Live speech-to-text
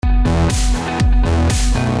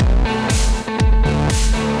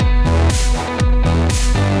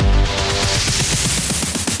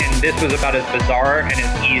this was about as bizarre and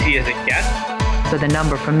as easy as it gets. So the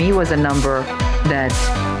number for me was a number that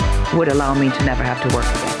would allow me to never have to work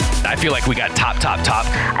again. I feel like we got top.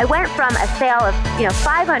 I went from a sale of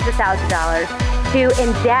 $500,000 to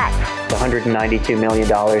in debt. $192 million.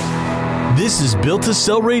 This is Built to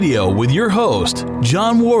Sell Radio with your host,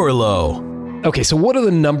 John Warrillow. Okay, so what are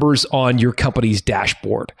the numbers on your company's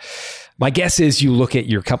dashboard? My guess is you look at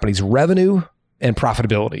your company's revenue and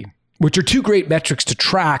profitability, which are two great metrics to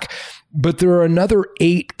track, but there are another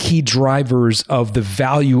 8 key drivers of the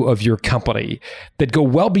value of your company that go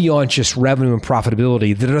well beyond just revenue and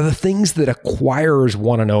profitability, that are the things that acquirers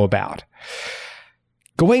want to know about.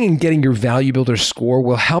 Going and getting your Value Builder score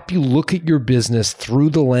will help you look at your business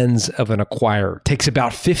through the lens of an acquirer. It takes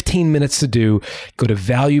about 15 minutes to do. Go to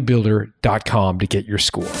valuebuilder.com to get your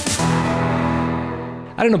score.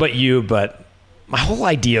 I don't know about you, but my whole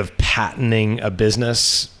idea of patenting a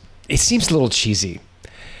business, it seems a little cheesy.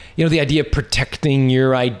 You know, the idea of protecting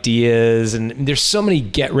your ideas, and there's so many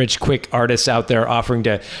get-rich-quick artists out there offering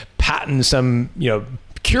to patent some,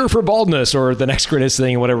 cure for baldness or the next greatest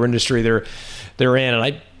thing in whatever industry they're in. And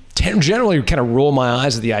I generally kind of roll my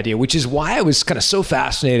eyes at the idea, which is why I was kind of so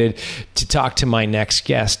fascinated to talk to my next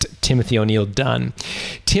guest, Timothy O'Neill Dunn.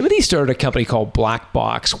 Timothy started a company called Black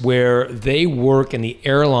Box, where they work in the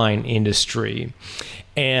airline industry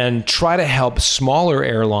and try to help smaller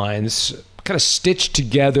airlines kind of stitch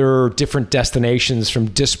together different destinations from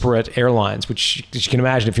disparate airlines, which, as you can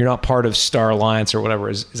imagine, if you're not part of Star Alliance or whatever,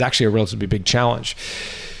 is actually a relatively big challenge.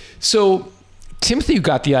 So Timothy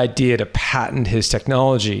got the idea to patent his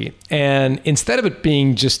technology, and instead of it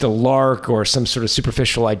being just a lark or some sort of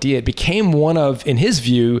superficial idea, it became one of, in his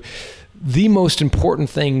view, the most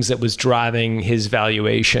important things that was driving his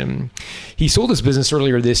valuation. He sold his business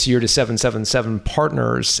earlier this year to 777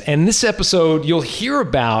 Partners. And in this episode, you'll hear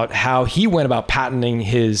about how he went about patenting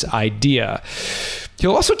his idea.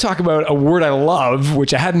 He'll also talk about a word I love,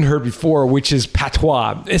 which I hadn't heard before, which is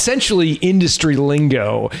patois, essentially industry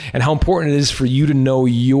lingo, and how important it is for you to know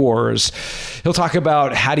yours. He'll talk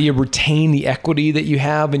about how do you retain the equity that you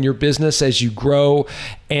have in your business as you grow,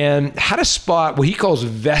 and how to spot what he calls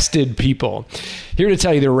vested people. Here to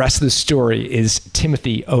tell you the rest of the story is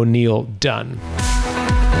Timothy O'Neill Dunn.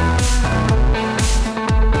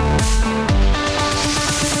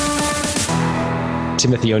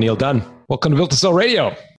 Timothy O'Neill Dunn. Welcome to Built to Sell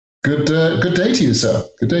Radio. Good day to you, sir.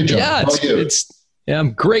 Good day, John. Yeah, how are you?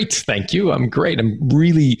 I'm great. Thank you. I'm great. I'm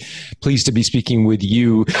really pleased to be speaking with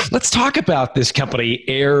you. Let's talk about this company,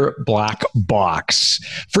 Air Black Box.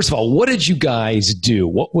 First of all, what did you guys do?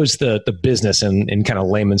 What was the business in kind of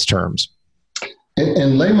layman's terms?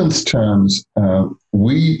 In layman's terms,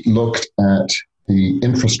 we looked at the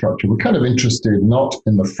infrastructure. We're kind of interested not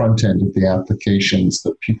in the front end of the applications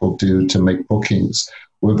that people do to make bookings.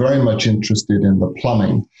 We're very much interested in the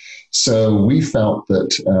plumbing. So we felt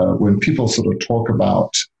that when people sort of talk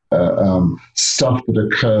about stuff that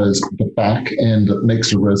occurs at the back end that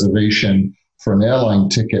makes a reservation for an airline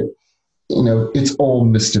ticket, it's all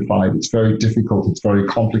mystified. It's very difficult. It's very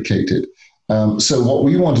complicated. So what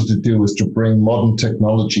we wanted to do was to bring modern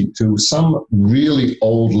technology to some really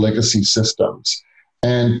old legacy systems.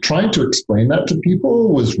 And trying to explain that to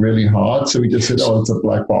people was really hard. So we just said, it's a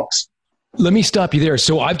black box. Let me stop you there.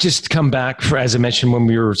 So I've just come back, as I mentioned when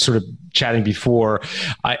we were sort of chatting before,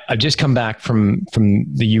 I've just come back from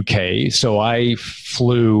the UK. So I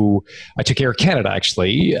took Air Canada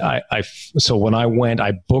actually. So when I went,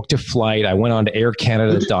 I booked a flight. I went on to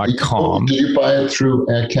aircanada.com. Did you buy it through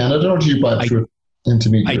Air Canada or did you buy it through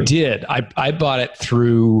intermediary? I did. I bought it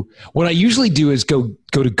through, what I usually do is go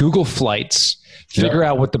to Google Flights, figure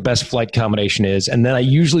out what the best flight combination is, and then I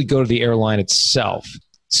usually go to the airline itself.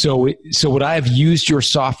 So would I have used your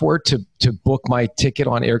software to book my ticket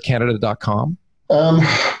on aircanada.com?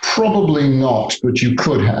 Probably not, but you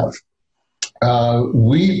could have.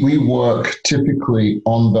 We work typically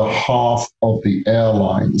on behalf of the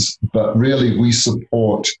airlines, but really we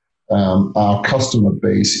support our customer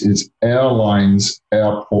base is airlines,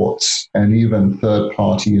 airports, and even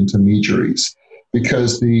third-party intermediaries.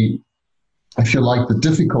 Because if you like, the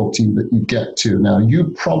difficulty that you get to. Now,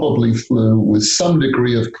 you probably flew with some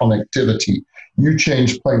degree of connectivity. You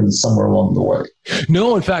changed planes somewhere along the way.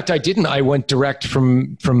 No, in fact, I didn't. I went direct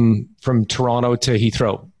from Toronto to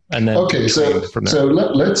Heathrow. And then so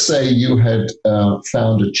let's say you had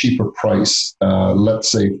found a cheaper price,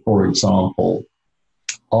 let's say, for example,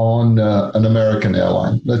 on an American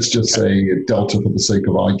airline. Let's just say Delta for the sake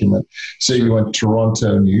of argument. Say you went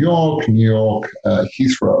Toronto, New York,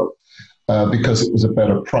 Heathrow. Because it was a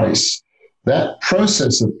better price. That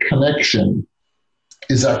process of connection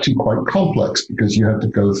is actually quite complex because you would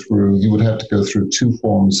have to go through two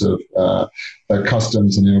forms of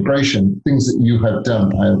customs and immigration, things that you have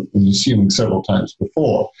done, I'm assuming, several times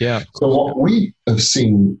before. Yeah. So what we have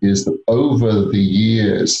seen is that over the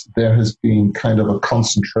years, there has been kind of a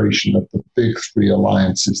concentration of the big three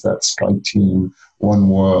alliances, that's SkyTeam,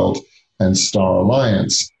 OneWorld, and Star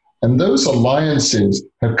Alliance. And those alliances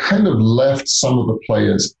have kind of left some of the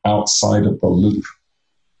players outside of the loop.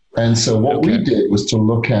 And so what we did was to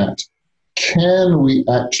look at, can we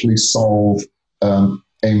actually solve a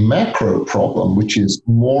macro problem, which is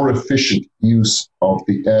more efficient use of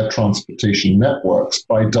the air transportation networks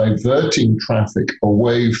by diverting traffic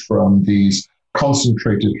away from these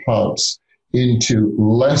concentrated hubs into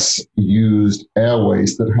less used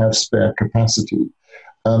airways that have spare capacity.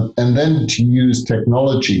 And then to use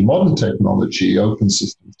technology, modern technology, open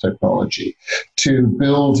systems technology, to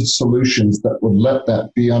build solutions that would let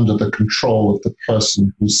that be under the control of the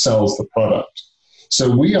person who sells the product.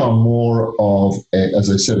 So we are more of,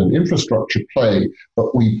 as I said, an infrastructure play,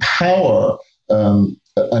 but we power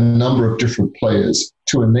a number of different players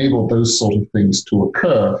to enable those sort of things to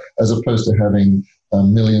occur, as opposed to having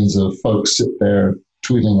millions of folks sit there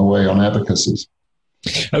tweedling away on abacuses.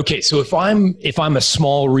 Okay, so if I'm a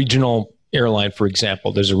small regional airline, for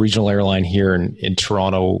example, there's a regional airline here in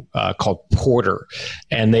Toronto called Porter,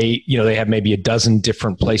 and they have maybe a dozen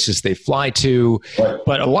different places they fly to, right.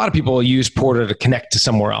 But a lot of people use Porter to connect to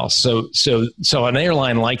somewhere else. So an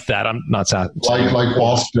airline like that, I'm not saying like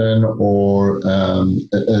Boston or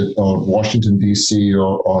Washington D.C.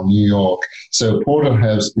 or New York. So Porter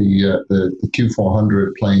has the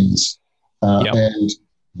Q400 planes, and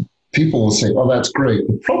people will say, oh, that's great.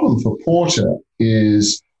 The problem for Porter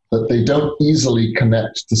is that they don't easily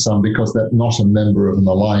connect to some because they're not a member of an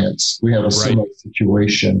alliance. We have a similar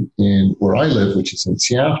situation in where I live, which is in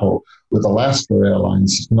Seattle, with Alaska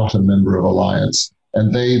Airlines, not a member of alliance,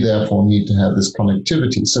 and they therefore need to have this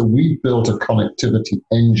connectivity. So we built a connectivity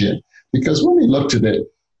engine because when we looked at it,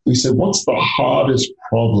 we said, what's the hardest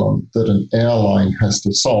problem that an airline has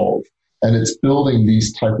to solve? And it's building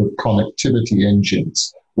these type of connectivity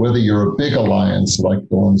engines. Whether you're a big alliance like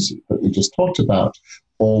the ones that we just talked about,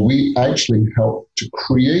 or we actually help to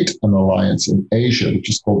create an alliance in Asia, which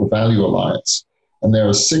is called the Value Alliance. And there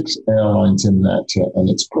are 6 airlines in that, and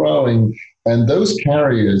it's growing. And those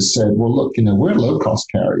carriers said, well, look, we're low-cost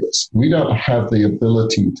carriers. We don't have the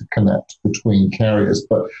ability to connect between carriers.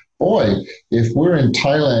 But boy, if we're in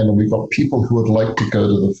Thailand and we've got people who would like to go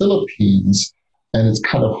to the Philippines, and it's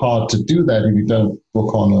kind of hard to do that if you don't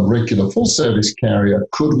book on a regular full-service carrier.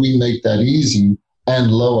 Could we make that easy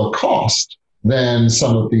and lower cost than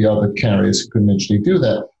some of the other carriers who can eventually do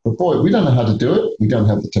that? But boy, we don't know how to do it. We don't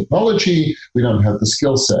have the technology. We don't have the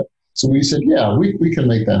skill set. So we said, yeah, we can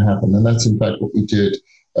make that happen. And that's in fact what we did.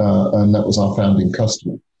 And that was our founding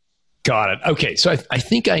customer. Got it. Okay. So I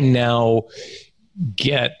think I now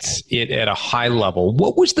get it at a high level.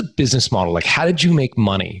 What was the business model? Like, how did you make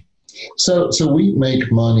money? So we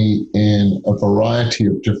make money in a variety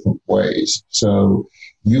of different ways. So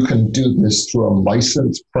you can do this through a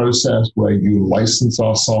license process where you license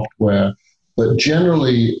our software, but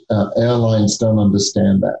generally airlines don't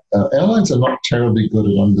understand that. Airlines are not terribly good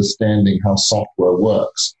at understanding how software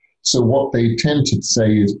works. So what they tend to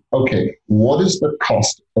say is, okay, what is the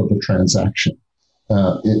cost of the transaction?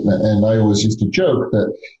 And I always used to joke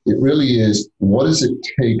that it really is, what does it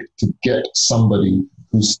take to get somebody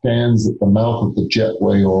who stands at the mouth of the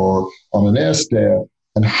jetway or on an air stair,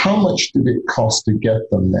 and how much did it cost to get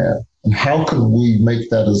them there? And how can we make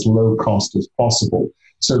that as low cost as possible?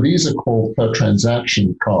 So these are called per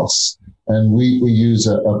transaction costs, and we use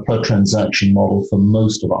a per transaction model for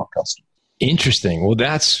most of our customers. Interesting. Well,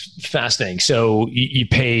 that's fascinating. So you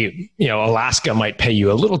pay, Alaska might pay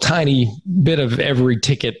you a little tiny bit of every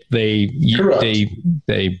ticket they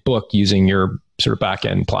book using your sort of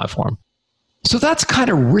back-end platform. So that's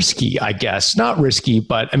kind of risky, I guess. Not risky,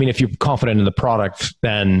 but I mean, if you're confident in the product,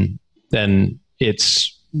 then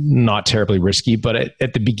it's not terribly risky. But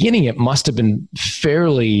at the beginning, it must have been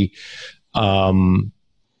fairly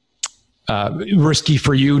risky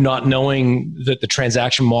for you, not knowing that the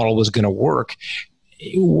transaction model was going to work.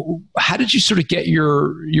 How did you sort of get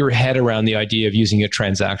your head around the idea of using a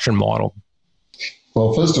transaction model?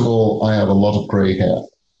 Well, first of all, I have a lot of gray hair.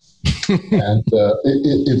 And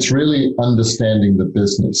it's really understanding the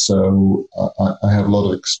business. So I have a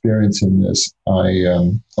lot of experience in this. I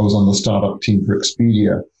was on the startup team for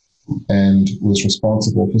Expedia and was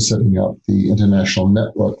responsible for setting up the international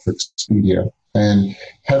network for Expedia. And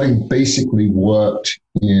having basically worked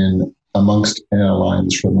in amongst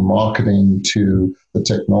airlines from the marketing to the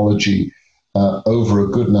technology, over a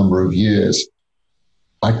good number of years.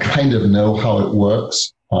 I kind of know how it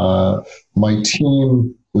works. My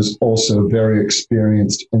team was also very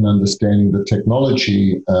experienced in understanding the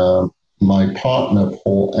technology. My partner,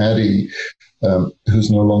 Paul Addy,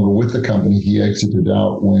 who's no longer with the company, he exited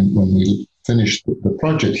out when we finished the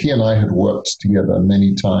project. He and I had worked together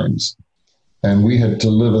many times, and we had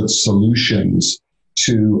delivered solutions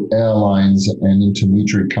to airlines and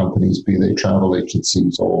intermediary companies, be they travel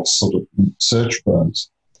agencies or sort of search firms.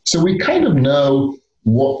 So we kind of know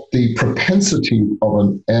what the propensity of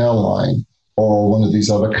an airline or one of these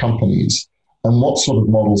other companies and what sort of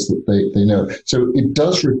models that they know. So it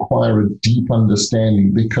does require a deep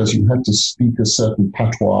understanding, because you have to speak a certain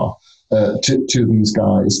patois to these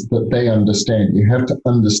guys that they understand. You have to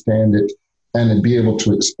understand it and be able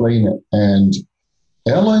to explain it. And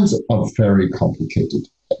airlines are very complicated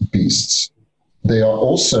beasts. They are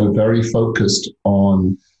also very focused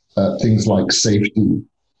on things like safety.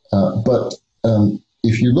 But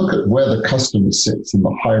if you look at where the customer sits in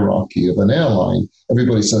the hierarchy of an airline,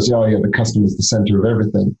 everybody says, yeah, the customer is the center of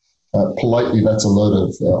everything. Politely, that's a load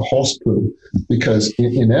of horse poo, because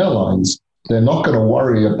in airlines, they're not going to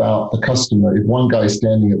worry about the customer. If one guy's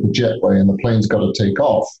standing at the jetway and the plane's got to take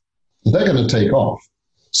off, they're going to take off.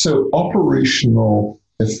 So operational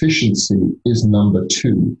efficiency is number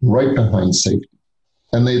 2, right behind safety.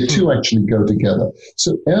 And the two actually go together.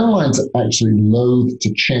 So airlines are actually loath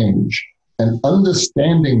to change, and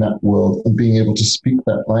understanding that world and being able to speak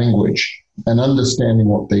that language and understanding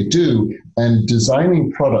what they do and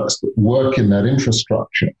designing products that work in that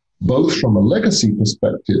infrastructure, both from a legacy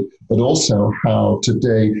perspective, but also how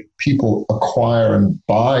today people acquire and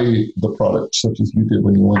buy the product, such as you did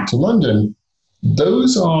when you went to London.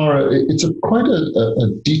 It's quite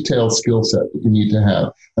a detailed skill set that you need to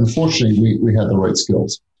have. Unfortunately, we had the right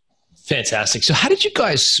skills. Fantastic. So how did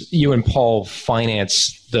you and Paul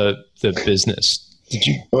finance the business? Did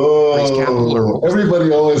you raise capital? Or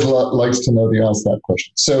everybody always likes to know the answer to that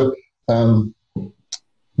question. So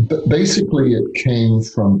basically it came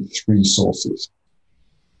from 3 sources.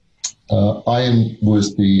 I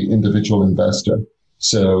was the individual investor.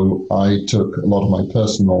 So I took a lot of my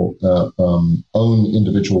personal own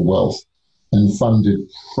individual wealth and funded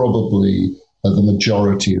probably the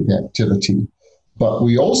majority of the activity. But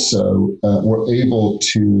we also were able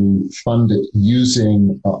to fund it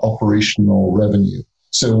using operational revenue.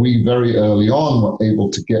 So we very early on were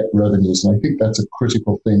able to get revenues. And I think that's a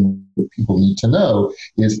critical thing that people need to know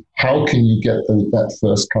is how can you get that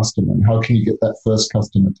first customer, and how can you get that first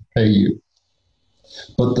customer to pay you?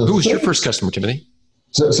 But who was your first customer, Timothy?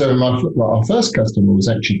 So our first customer was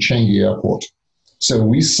actually Changi Airport. So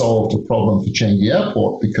we solved a problem for Changi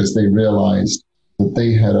Airport because they realized that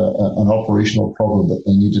they had an operational problem that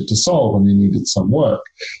they needed to solve, and they needed some work.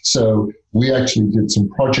 So we actually did some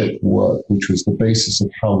project work, which was the basis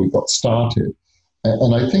of how we got started.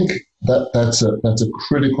 And I think that's a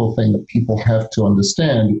critical thing that people have to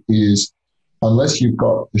understand is unless you've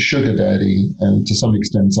got the sugar daddy, and to some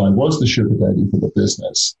extent I was the sugar daddy for the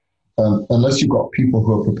business, unless you've got people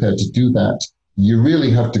who are prepared to do that, you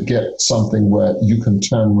really have to get something where you can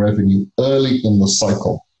turn revenue early in the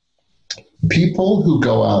cycle. People who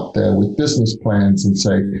go out there with business plans and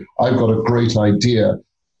say, I've got a great idea,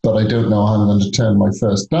 but I don't know how I'm going to turn my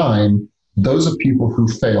first dime, those are people who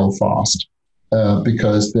fail fast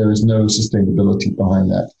because there is no sustainability behind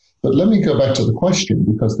that. But let me go back to the question,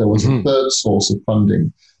 because there was a third source of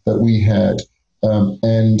funding that we had,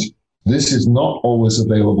 and this is not always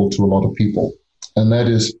available to a lot of people, and that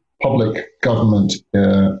is public government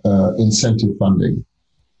incentive funding.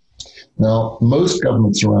 Now, most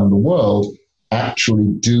governments around the world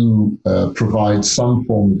actually do provide some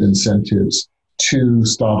form of incentives to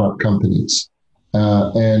startup companies.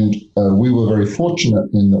 And we were very fortunate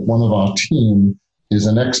in that one of our team is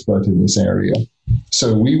an expert in this area.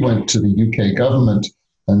 So we went to the UK government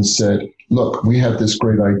and said, look, we have this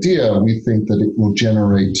great idea. We think that it will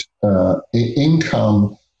generate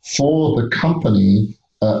income for the company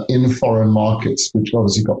in foreign markets, which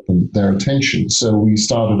obviously got their attention. So we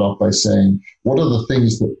started off by saying, what are the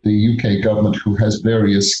things that the UK government, who has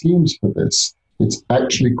various schemes for this, it's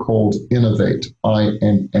actually called Innovate,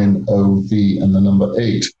 I-N-N-O-V and the number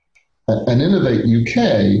 8. And Innovate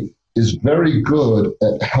UK is very good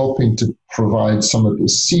at helping to provide some of the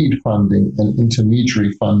seed funding and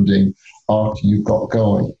intermediary funding after you got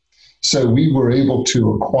going. So we were able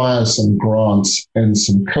to acquire some grants and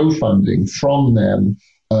some co-funding from them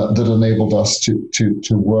that enabled us to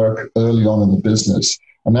work early on in the business.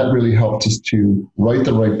 And that really helped us to write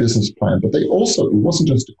the right business plan. But it wasn't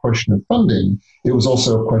just a question of funding, it was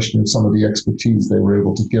also a question of some of the expertise they were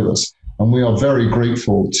able to give us. And we are very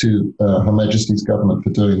grateful to Her Majesty's government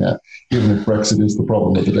for doing that, even if Brexit is the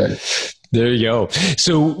problem of the day. There you go.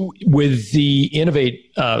 So with the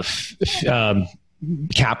Innovate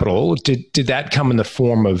capital, did that come in the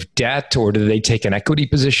form of debt, or did they take an equity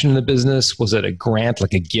position in the business? Was it a grant,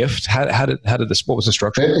 like a gift? How did this? What was the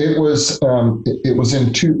structure? It was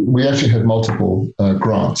in two. We actually had multiple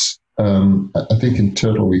grants. I think in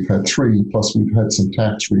total we've had 3, plus we've had some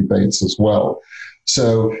tax rebates as well.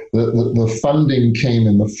 So the funding came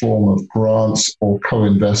in the form of grants or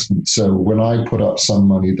co-investment. So when I put up some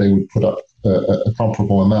money, they would put up a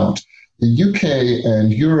comparable amount. The UK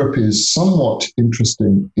and Europe is somewhat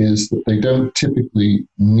interesting, is that they don't typically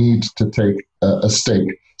need to take a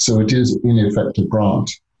stake. So it is in effect a grant,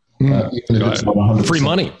 even if it's not 100%. Free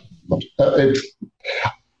money.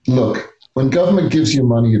 Look, when government gives you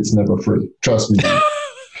money, it's never free. Trust me.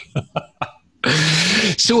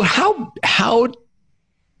 So how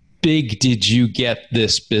big did you get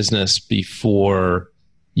this business before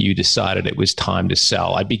you decided it was time to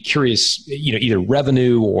sell? I'd be curious, either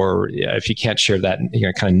revenue, or if you can't share that,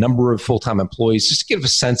 kind of number of full-time employees, just to give a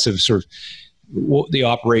sense of sort of what the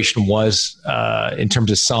operation was in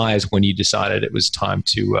terms of size when you decided it was time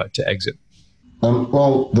to exit.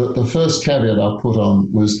 Well, the first caveat I'll put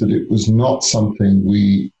on was that it was not something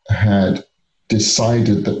we had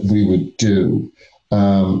decided that we would do.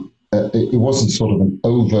 It wasn't sort of an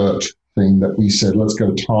overt thing that we said, let's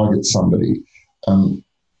go target somebody.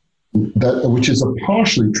 Which is a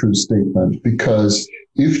partially true statement, because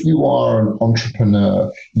if you are an entrepreneur,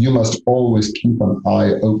 you must always keep an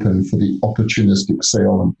eye open for the opportunistic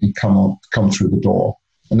sale and come through the door.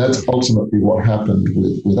 And that's ultimately what happened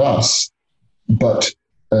with us. But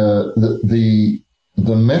the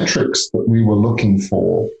metrics that we were looking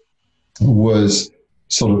for was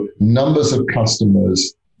sort of numbers of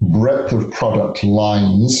customers, breadth of product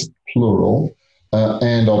lines, plural,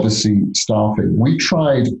 and obviously staffing. We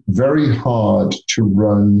tried very hard to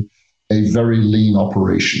run a very lean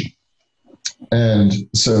operation. And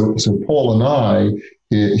so Paul and I,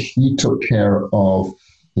 he took care of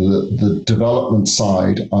the development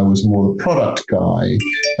side. I was more the product guy.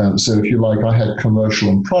 So if you like, I had commercial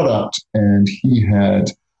and product, and he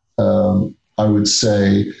had, I would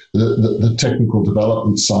say, the technical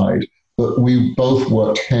development side. But we both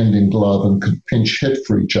worked hand in glove and could pinch hit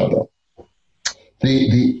for each other.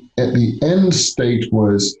 At the end state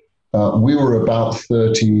was we were about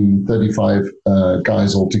 30, 35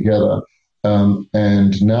 guys altogether.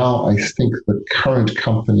 And now I think the current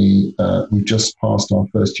company, we just passed our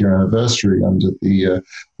first year anniversary under the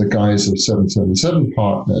guise of 777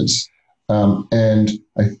 Partners. And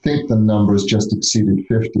I think the number has just exceeded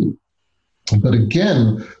 50. But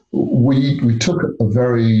again, we took a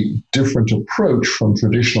very different approach from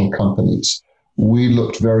traditional companies. We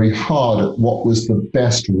looked very hard at what was the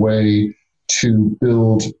best way to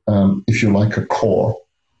build, if you like, a core.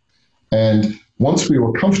 And once we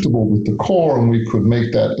were comfortable with the core and we could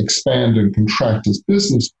make that expand and contract as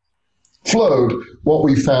business flowed, what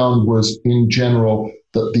we found was, in general,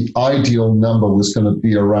 that the ideal number was going to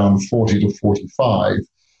be around 40 to 45.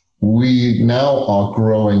 We now are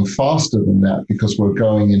growing faster than that because we're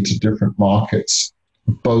going into different markets,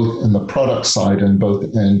 both in the product side and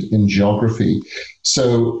in geography.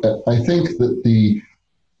 So I think that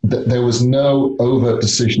there was no overt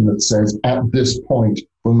decision that says, at this point,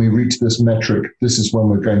 when we reach this metric, this is when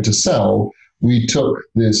we're going to sell. We took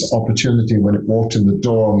this opportunity when it walked in the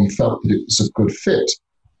door, and we felt that it was a good fit.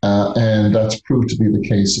 And that's proved to be the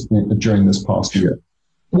case during this past year.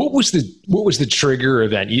 What was the trigger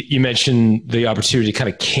event? You mentioned the opportunity kind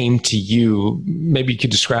of came to you. Maybe you could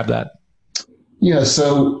describe that. Yeah,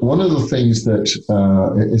 so one of the things that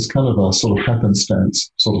is kind of a sort of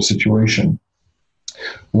happenstance sort of situation.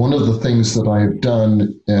 One of the things that I have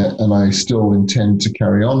done, and I still intend to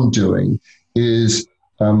carry on doing, is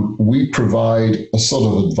we provide a sort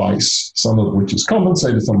of advice, some of which is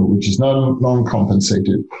compensated, some of which is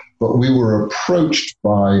non-compensated. But we were approached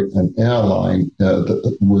by an airline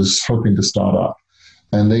that was hoping to start up.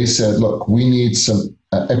 And they said, look, we need some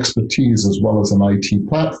expertise as well as an IT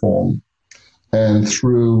platform. And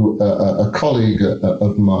through a colleague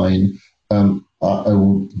of mine,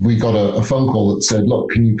 we got a phone call that said,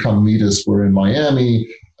 look, can you come meet us? We're in Miami.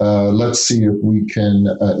 Let's see if we can,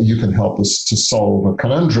 you can help us to solve a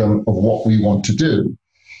conundrum of what we want to do.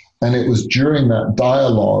 And it was during that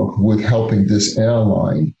dialogue with helping this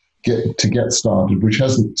airline get started, which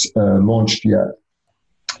hasn't launched yet,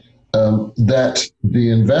 that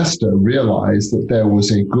the investor realized that there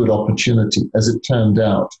was a good opportunity. As it turned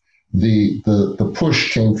out, the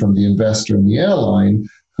push came from the investor and the airline,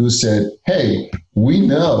 who said, hey, we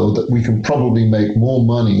know that we can probably make more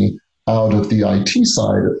money out of the IT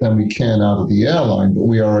side than we can out of the airline, but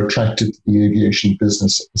we are attracted to the aviation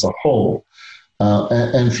business as a whole.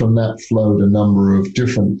 And from that flowed a number of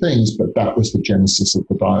different things, but that was the genesis of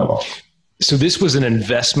the dialogue. So this was an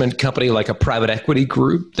investment company, like a private equity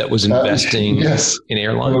group that was investing in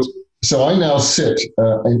airlines? So I now sit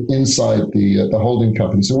inside the holding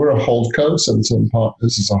company. So we're a holdco, 77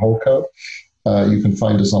 Partners is a holdco. You can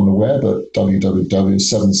find us on the web at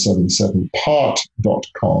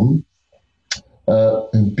www.777part.com.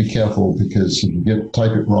 And be careful, because if you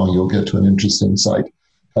type it wrong, you'll get to an interesting site.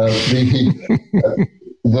 The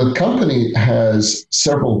company has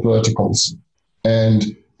several verticals,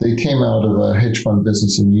 and they came out of a hedge fund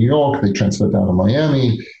business in New York. They transferred down to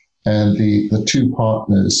Miami, and the two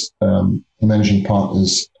partners, managing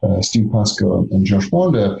partners, Steve Pasco and Josh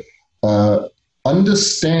Wander,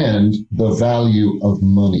 understand the value of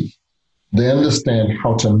money. They understand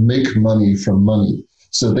how to make money from money.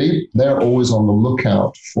 So they're always on the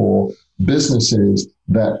lookout for businesses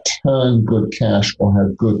that turn good cash or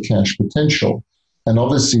have good cash potential. And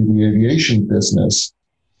obviously the aviation business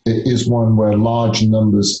is one where large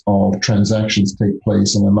numbers of transactions take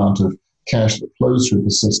place and the amount of cash that flows through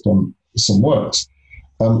the system works.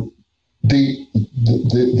 They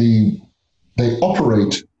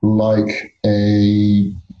operate like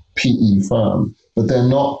a PE firm, but they're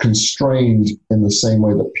not constrained in the same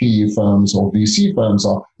way that PE firms or VC firms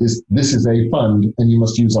are. This is a fund and you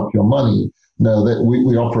must use up your money. No, that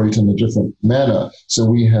we operate in a different manner. So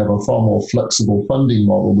we have a far more flexible funding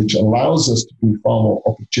model, which allows us to be far more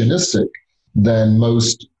opportunistic than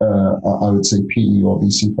most, I would say, PE or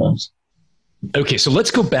VC firms. Okay, so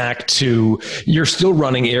let's go back to, you're still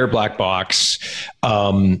running Air Black Box.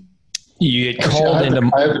 You get called I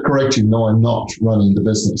have to correct you. No, I'm not running the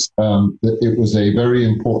business. It was a very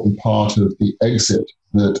important part of the exit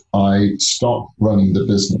that I stopped running the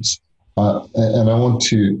business. And I want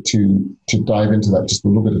to dive into that just a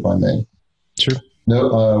little bit, if I may. Sure.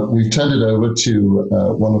 No, we've turned it over to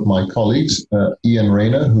one of my colleagues, Ian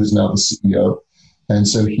Rayner, who is now the CEO. And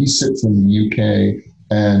so he sits in the UK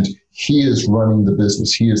and he is running the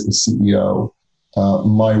business. He is the CEO.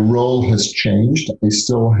 My role has changed. I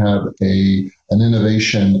still have an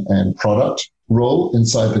innovation and product role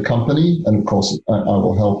inside the company. And of course, I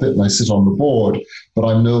will help it and I sit on the board, but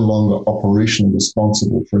I'm no longer operationally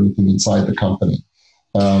responsible for anything inside the company.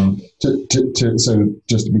 So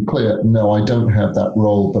just to be clear, no, I don't have that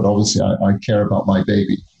role, but obviously I care about my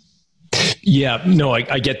baby. Yeah, no,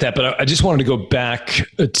 I get that. But I just wanted to go back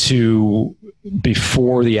to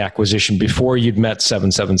before the acquisition, before you'd met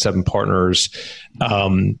 777 Partners,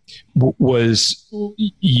 was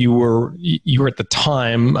you were at the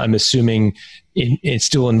time, I'm assuming, it's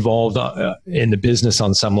still involved in the business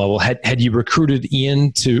on some level. Had you recruited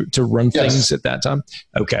Ian to run things at that time?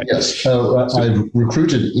 Okay. Yes, I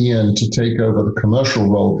recruited Ian to take over the commercial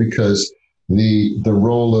role because the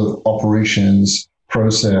role of operations,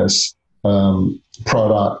 process,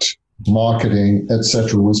 product, marketing,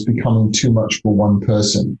 etc., was becoming too much for one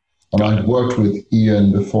person. And I'd worked with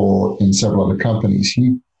Ian before in several other companies.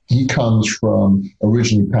 He comes from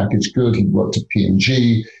originally packaged good. He'd worked at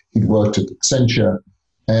P&G. He'd worked at Accenture.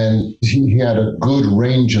 And he had a good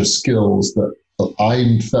range of skills that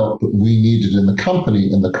I felt that we needed in the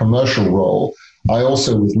company in the commercial role. I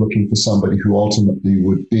also was looking for somebody who ultimately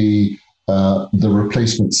would be the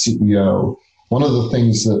replacement CEO. One of the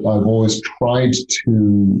things that I've always tried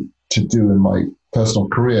to do in my personal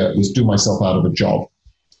career was do myself out of a job.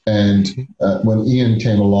 And when Ian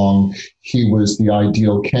came along, he was the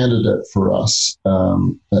ideal candidate for us.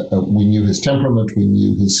 We knew his temperament, we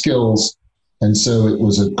knew his skills, and so it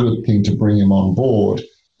was a good thing to bring him on board.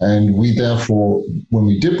 And we therefore, when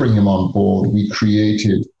we did bring him on board, we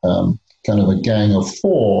created kind of a gang of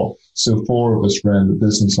four. So four of us ran the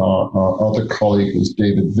business. Our other colleague was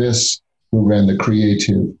David Viss, who ran the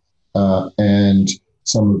creative and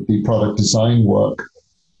some of the product design work.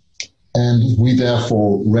 And we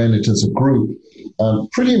therefore ran it as a group,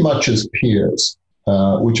 pretty much as peers,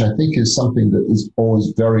 which I think is something that is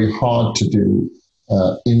always very hard to do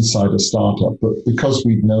inside a startup. But because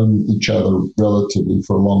we'd known each other relatively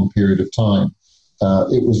for a long period of time,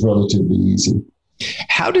 it was relatively easy.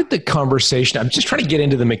 How did the conversation, I'm just trying to get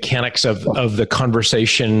into the mechanics of the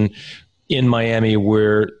conversation in Miami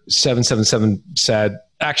where 777 said,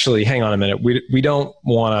 actually, hang on a minute, we don't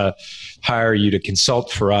want to hire you to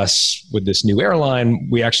consult for us with this new airline.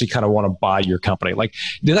 We actually kind of want to buy your company. Like,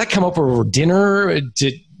 did that come up over dinner?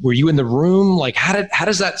 were you in the room? Like, how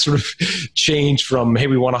does that sort of change from, hey,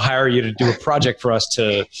 we want to hire you to do a project for us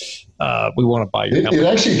to we want to buy your company? It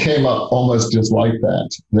actually came up almost just like that.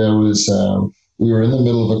 There was we were in the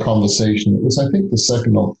middle of a conversation. It was, I think, the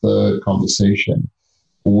second or third conversation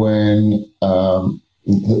when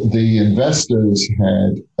the investors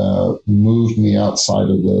had moved me outside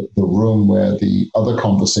of the room where the other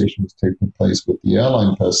conversation was taking place with the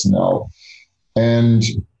airline personnel. And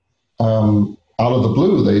out of the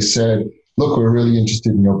blue, they said, look, we're really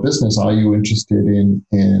interested in your business. Are you interested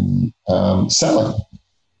in selling?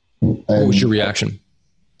 And what was your reaction?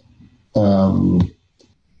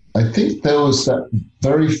 I think there was that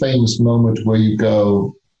very famous moment where you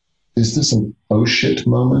go, is this an oh shit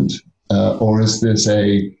moment? Or is this are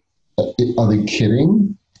they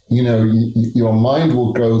kidding? You know, your mind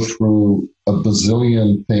will go through a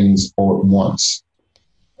bazillion things all at once.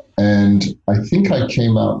 And I think I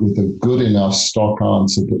came out with a good enough stock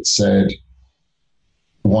answer that said,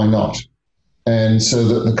 why not? And so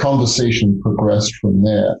that the conversation progressed from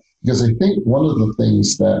there. Because I think one of the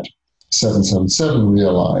things that 777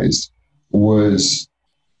 realized was,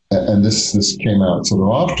 and this came out sort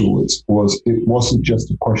of afterwards, was it wasn't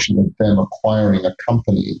just a question of them acquiring a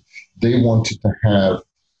company. They wanted to have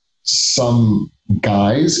some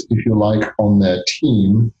guys, if you like, on their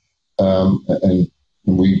team, and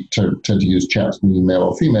we tend to use chaps, meaning male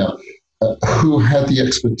or female, who had the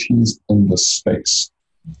expertise in the space.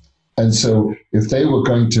 And so if they were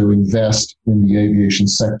going to invest in the aviation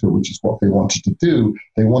sector, which is what they wanted to do,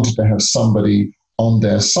 they wanted to have somebody on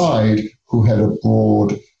their side who had a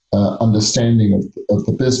broad understanding of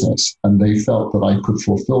the business. And they felt that I could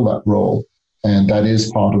fulfill that role. And that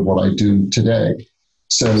is part of what I do today.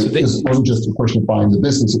 So it wasn't just a question of buying the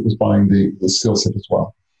business, it was buying the skill set as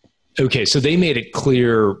well. Okay, so they made it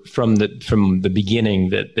clear from the beginning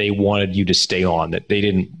that they wanted you to stay on, that they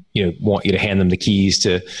didn't want you to hand them the keys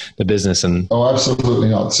to the business. And absolutely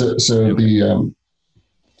not. So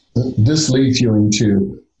this leads you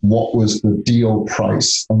into what was the deal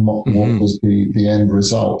price and what was the end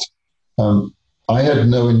result. I had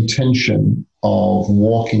no intention of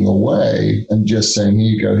walking away and just saying,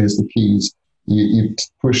 here you go, here's the keys. You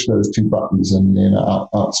push those two buttons and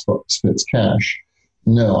out spits cash.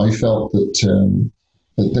 No, I felt that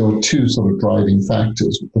there were two sort of driving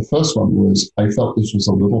factors. The first one was I felt this was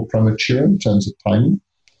a little premature in terms of timing.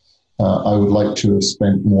 I would like to have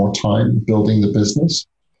spent more time building the business.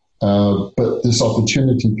 But this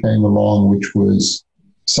opportunity came along, which was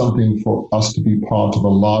something for us to be part of a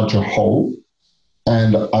larger whole.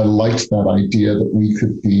 And I liked that idea that we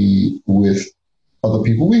could be with other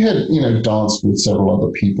people. We had, danced with several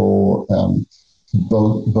other people,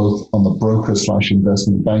 both on the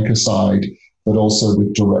broker/investment banker side, but also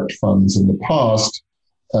with direct funds in the past.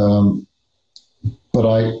 But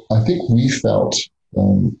I think we felt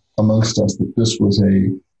amongst us that this was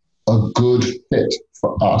a good fit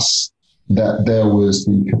for us, that there was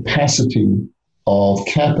the capacity of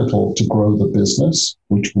capital to grow the business,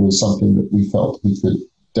 which was something that we felt we could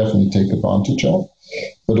definitely take advantage of,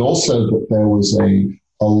 but also that there was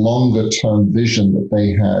a longer term vision that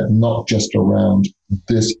they had, not just around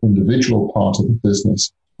this individual part of the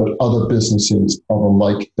business, but other businesses of a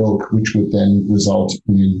like ilk, which would then result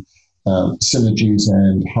in synergies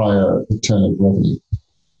and higher return of revenue.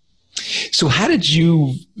 So how did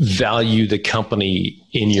you value the company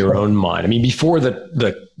in your own mind? I mean, before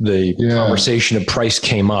the conversation of price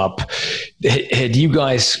came up, had you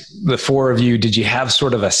guys, the four of you, did you have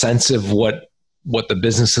sort of a sense of what the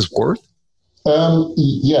business is worth?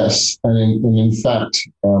 Yes. And in fact,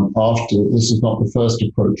 this is not the first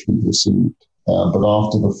approach we received, but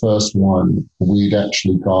after the first one, we'd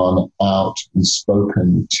actually gone out and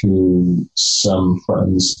spoken to some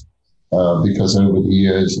friends, because over the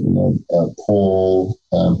years, Paul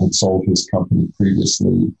had sold his company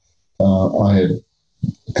previously. I had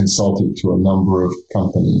consulted to a number of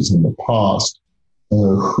companies in the past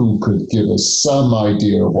who could give us some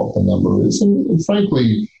idea of what the number is. And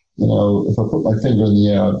frankly, if I put my finger in the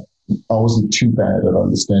air, I wasn't too bad at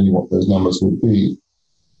understanding what those numbers would be.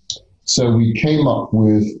 So we came up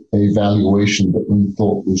with a valuation that we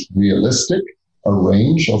thought was realistic, a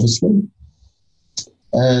range, obviously.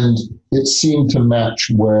 And it seemed to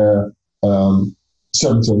match where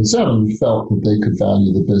 777 felt that they could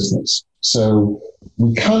value the business. So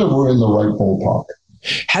we kind of were in the right ballpark.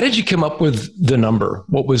 How did you come up with the number?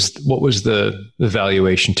 What was the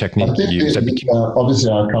valuation technique you used?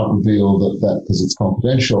 Obviously, I can't reveal that because it's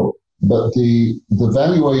confidential. But the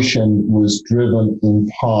valuation was driven in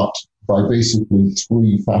part by basically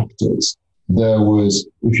three factors. There was,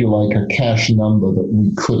 if you like, a cash number that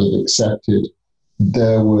we could have accepted.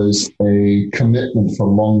 there was a commitment for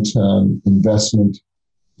long-term investment.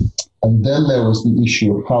 And then there was the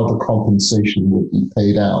issue of how the compensation would be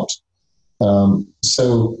paid out.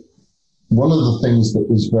 So one of the things that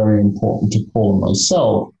was very important to Paul and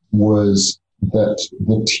myself was that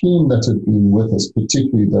the team that had been with us,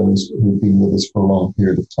 particularly those who had been with us for a long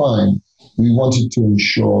period of time, we wanted to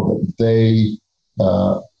ensure that they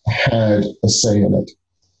had a say in it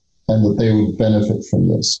and that they would benefit from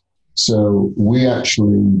this. So we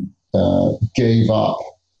actually gave up,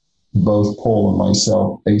 both Paul and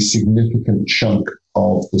myself, a significant chunk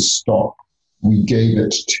of the stock. We gave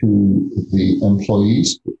it to the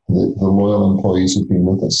employees, the loyal employees who've been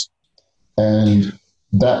with us. And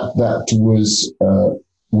that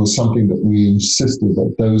was something that we insisted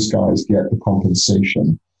that those guys get the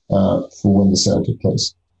compensation for when the sale took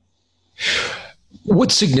place.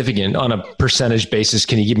 What's significant on a percentage basis?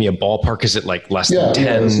 Can you give me a ballpark? Is it like less than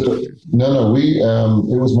 10? No,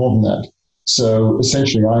 it was more than that. So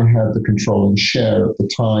essentially I had the controlling share at the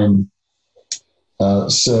time.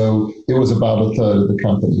 So it was about a third of the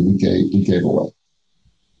company we gave away.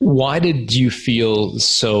 Why did you feel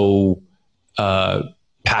so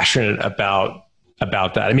passionate about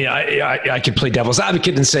that? I mean, I could play devil's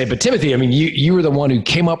advocate and say, but Timothy, I mean, you were the one who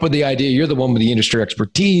came up with the idea. You're the one with the industry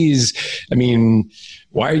expertise. I mean,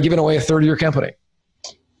 why are you giving away a third of your company?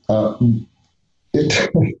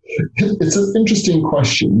 It's an interesting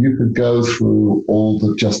question. You could go through all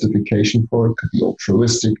the justification for it. It could be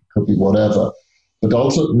altruistic, it could be whatever. But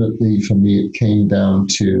ultimately, for me, it came down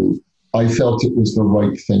to, I felt it was the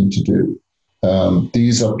right thing to do.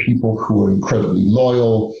 These are people who are incredibly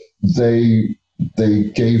loyal. They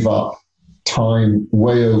gave up time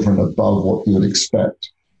way over and above what you would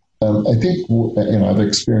expect. I think, I've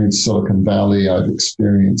experienced Silicon Valley. I've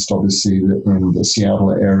experienced, obviously, in the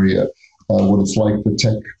Seattle area, what it's like for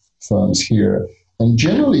tech firms here. And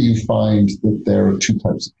generally, you find that there are two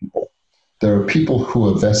types of people. There are people who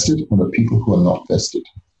are vested and there are people who are not vested.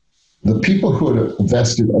 The people who are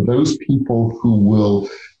vested are those people who will,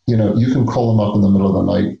 you can call them up in the middle of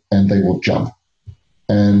the night and they will jump.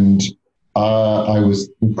 And I was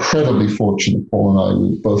incredibly fortunate, Paul and I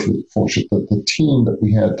were both fortunate that the team that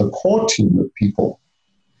we had, the core team of people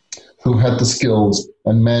who had the skills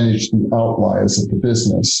and managed the outliers of the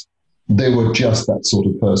business, they were just that sort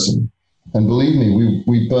of person. And believe me,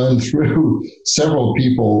 we burned through several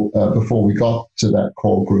people before we got to that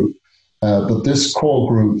core group. But this core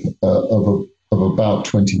group of about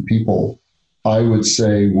 20 people, I would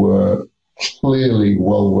say, were clearly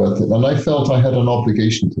well worth it. And I felt I had an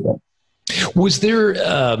obligation to them. Was there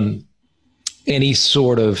any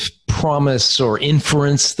sort of promise or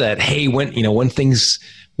inference that, hey, when things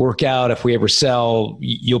work out, if we ever sell,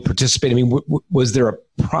 you'll participate? I mean, was there a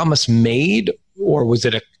promise made, or was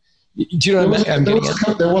it do you know what I'm getting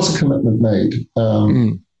at? There was a commitment made.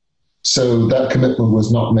 So that commitment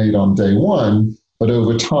was not made on day one, but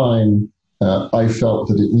over time, I felt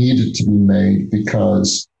that it needed to be made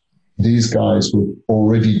because these guys were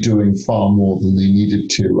already doing far more than they needed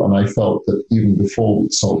to. And I felt that even before we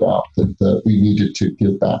sold out, that we needed to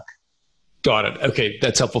give back. Got it. Okay.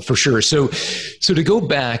 That's helpful for sure. So to go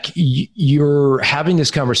back, you're having this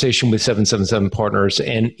conversation with 777 Partners,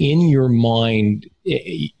 and in your mind,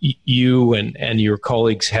 you and your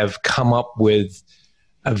colleagues have come up with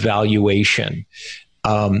a valuation.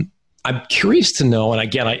 I'm curious to know, and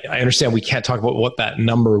again, I understand we can't talk about what that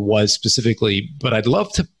number was specifically, but I'd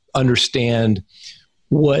love to understand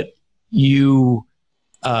what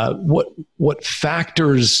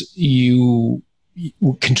factors you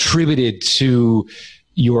contributed to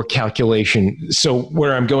your calculation. So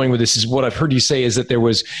where I'm going with this is, what I've heard you say is that there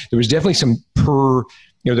was definitely some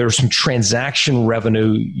there was some transaction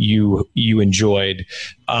revenue you enjoyed,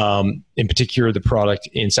 in particular the product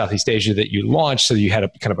in Southeast Asia that you launched. So you had a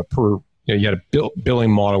kind of you had a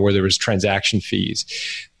billing model where there was transaction fees.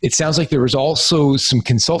 It sounds like there was also some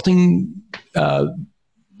consulting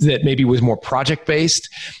that maybe was more project-based.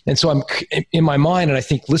 And so I'm in my mind, and I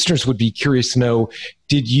think listeners would be curious to know,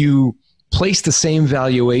 did you place the same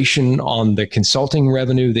valuation on the consulting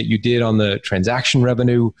revenue that you did on the transaction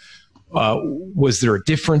revenue? Was there a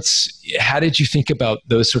difference? How did you think about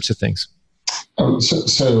those sorts of things?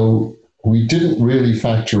 So we didn't really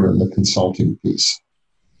factor in the consulting piece.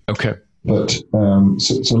 Okay. But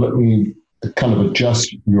so let me kind of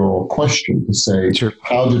adjust your question to say, sure,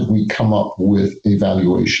 how did we come up with a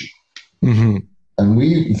valuation? Mm-hmm. And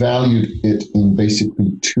we valued it in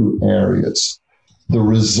basically two areas. The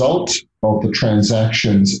result of the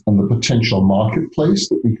transactions and the potential marketplace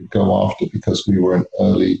that we could go after because we were an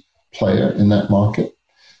early player in that market.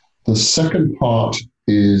 The second part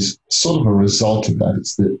is sort of a result of that.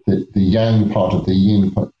 It's the yang part of the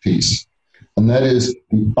yin piece. And that is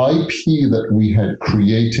the IP that we had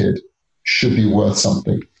created should be worth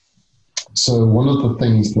something. So one of the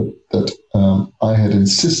things that I had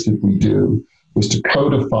insisted we do was to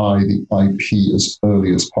codify the IP as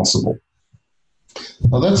early as possible.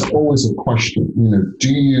 Now that's always a question.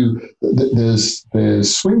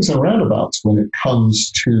 There's swings and roundabouts when it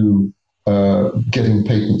comes to getting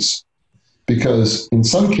patents, because in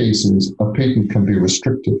some cases a patent can be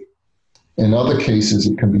restrictive. In other cases,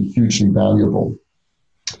 it can be hugely valuable.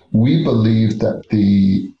 We believe that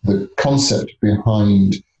the concept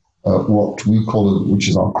behind what we call it, which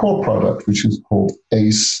is our core product, which is called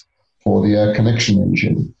ACE for the air connection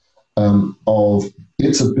engine, of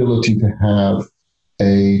its ability to have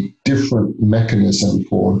a different mechanism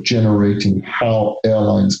for generating how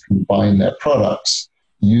airlines combine their products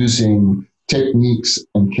using techniques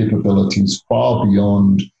and capabilities far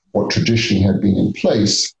beyond what traditionally had been in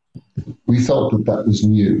place. We felt that was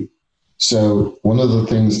new. So one of the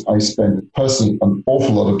things I spent personally an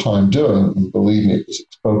awful lot of time doing, and believe me, it was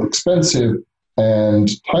both expensive and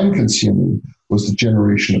time-consuming, was the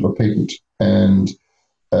generation of a patent. And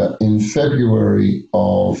in February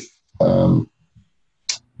of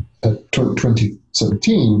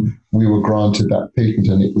 2017, we were granted that patent,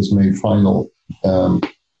 and it was made final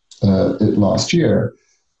last year.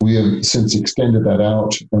 We have since extended that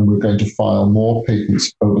out, and we're going to file more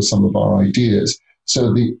patents over some of our ideas.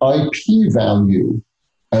 So the IP value,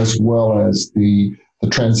 as well as the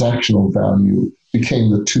transactional value, became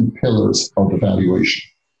the two pillars of the valuation.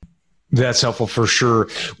 That's helpful for sure.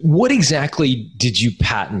 What exactly did you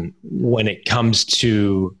patent when it comes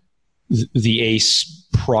to the ACE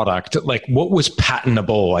product? Like, what was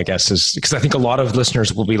patentable, I guess, is because I think a lot of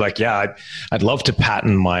listeners will be like, yeah, I'd love to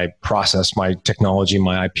patent my process, my technology,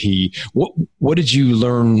 my IP. What did you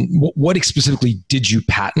learn? What specifically did you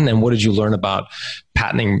patent, and what did you learn about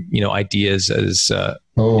patenting, ideas as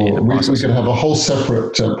we could have a whole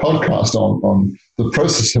separate podcast on the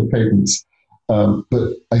process of patents.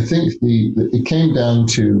 But I think it came down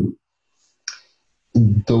to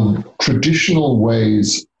the traditional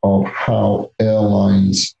ways of how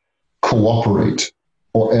airlines cooperate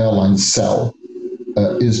or airlines sell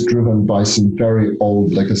is driven by some very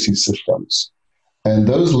old legacy systems. And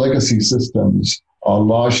those legacy systems are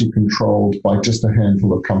largely controlled by just a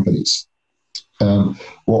handful of companies.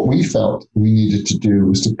 What we felt we needed to do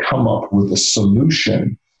was to come up with a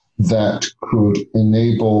solution that could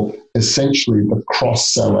enable essentially the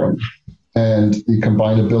cross-selling and the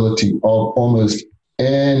combinability of almost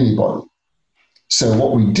anybody. So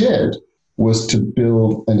what we did was to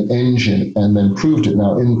build an engine and then proved it.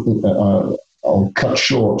 Now, I'll cut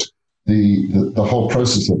short the whole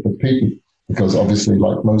process of the patent, because obviously,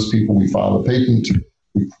 like most people, we file a patent,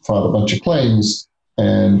 we file a bunch of claims,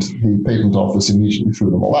 and the patent office immediately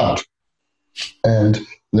threw them all out. And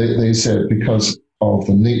they said, because of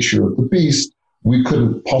the nature of the beast, we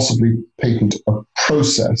couldn't possibly patent a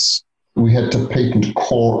process. We had to patent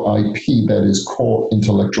core IP, that is core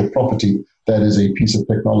intellectual property, that is a piece of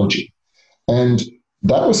technology. And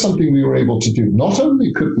that was something we were able to do. Not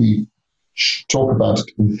only could we talk about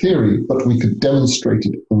it in theory, but we could demonstrate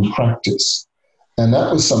it in practice. And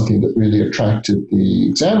that was something that really attracted the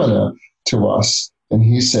examiner to us. And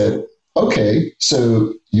he said, okay,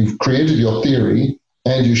 so you've created your theory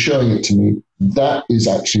and you're showing it to me. That is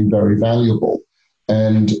actually very valuable.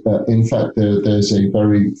 And in fact, there's a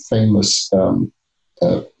very famous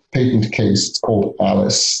patent case, it's called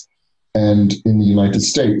Alice, and in the United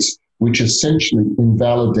States, which essentially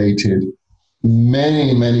invalidated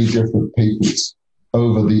many, many different patents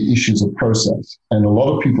over the issues of process. And a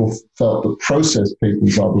lot of people felt that process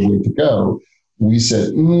patents are the way to go. We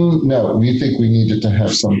said, no, we think we needed to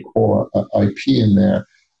have some core IP in there.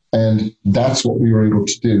 And that's what we were able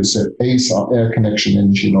to do. So ACE, our air connection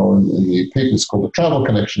engine, or in the paper it's called the travel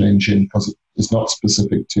connection engine, because it's not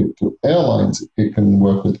specific to airlines. It can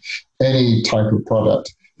work with any type of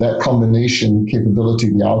product. That combination capability,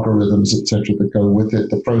 the algorithms, et cetera, that go with it,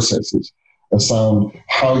 the processes, a sound,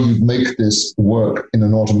 how you make this work in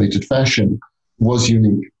an automated fashion was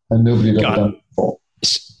unique, and nobody had ever done it before.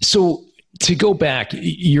 So to go back,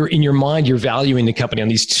 you're in your mind, you're valuing the company on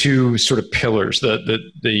these two sort of pillars,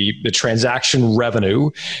 the transaction revenue,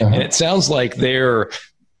 and it sounds like you're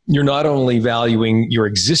not only valuing your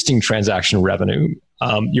existing transaction revenue,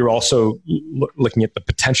 you're also looking at the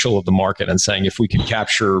potential of the market and saying, if we can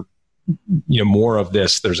capture more of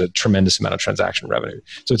this, there's a tremendous amount of transaction revenue.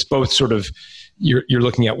 So it's both sort of you're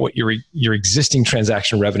looking at what your existing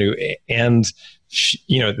transaction revenue and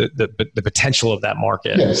the potential of that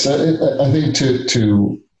market. Yes, I think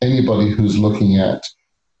to anybody who's looking at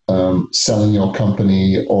selling your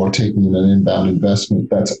company or taking an inbound investment,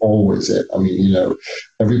 that's always it. I mean,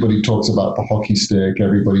 everybody talks about the hockey stick.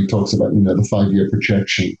 Everybody talks about, the 5-year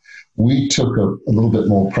projection. We took a little bit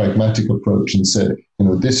more pragmatic approach and said,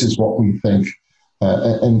 this is what we think.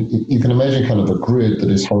 And you can imagine kind of a grid that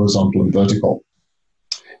is horizontal and vertical.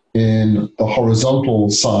 In the horizontal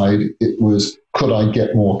side, it was, could I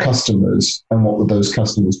get more customers and what would those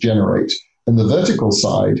customers generate? In the vertical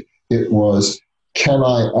side, it was, can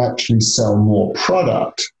I actually sell more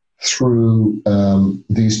product through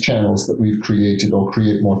these channels that we've created or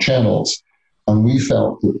create more channels? And we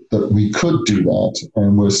felt that we could do that.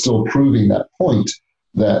 And we're still proving that point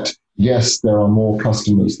that, yes, there are more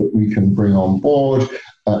customers that we can bring on board.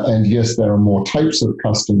 And yes, there are more types of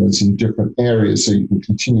customers in different areas. So you can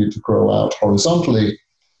continue to grow out horizontally.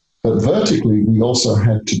 But vertically, we also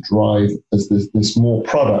had to drive this more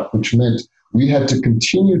product, which meant we had to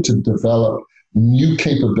continue to develop new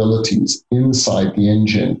capabilities inside the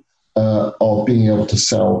engine of being able to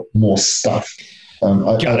sell more stuff. I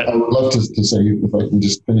would love to say, if I can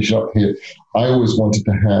just finish up here, I always wanted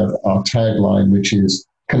to have our tagline, which is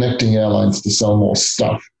connecting airlines to sell more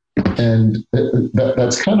stuff. And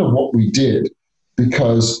that's kind of what we did,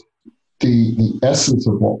 because the essence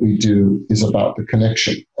of what we do is about the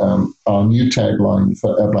connection. Our new tagline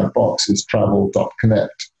for Air Black Box is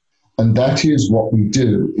travel.connect. And that is what we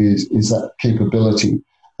do, is that capability.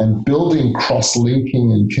 And building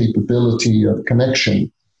cross-linking and capability of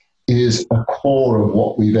connection is a core of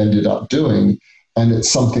what we've ended up doing. And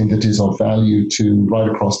it's something that is of value to right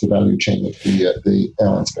across the value chain of the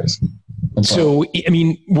airline space. So, I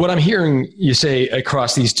mean, what I'm hearing you say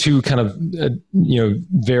across these two kind of,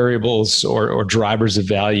 variables or drivers of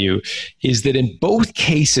value is that in both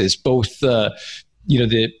cases, both the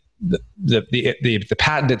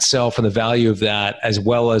patent itself and the value of that, as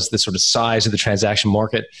well as the sort of size of the transaction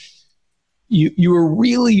market, you are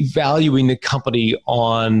really valuing the company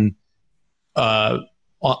on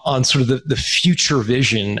sort of the future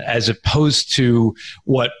vision, as opposed to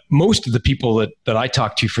what most of the people that I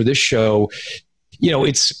talk to for this show,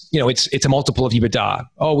 it's a multiple of EBITDA.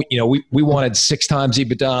 Oh, we wanted 6 times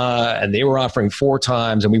EBITDA and they were offering 4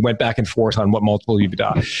 times, and we went back and forth on what multiple of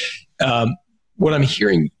EBITDA. What I'm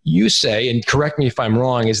hearing you say, and correct me if I'm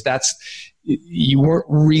wrong, is you weren't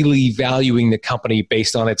really valuing the company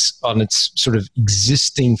based on its sort of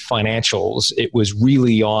existing financials. It was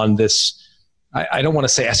really on this, I don't want to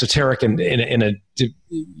say esoteric in a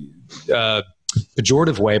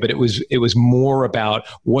pejorative way, but it was more about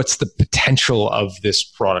what's the potential of this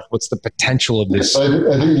product, what's the potential of this. I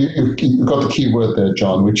think you've got the key word there,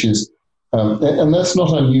 John, which is, and that's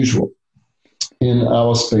not unusual in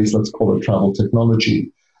our space. Let's call it travel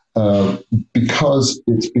technology, because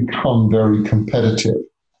it's become very competitive.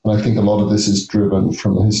 And I think a lot of this is driven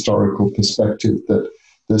from the historical perspective that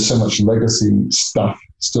there's so much legacy stuff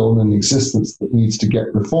still in existence that needs to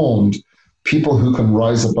get reformed. People who can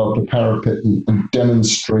rise above the parapet and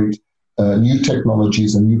demonstrate new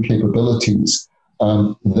technologies and new capabilities,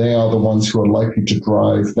 they are the ones who are likely to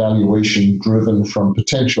drive valuation driven from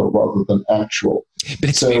potential rather than actual.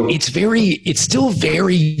 But it's still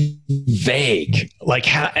very vague. Like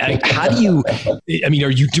how do you, I mean,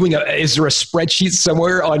 are you doing is there a spreadsheet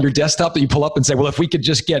somewhere on your desktop that you pull up and say, well, if we could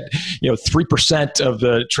just get, 3% of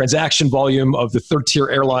the transaction volume of the third tier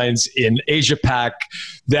airlines in Asia Pac,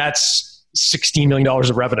 that's $16 million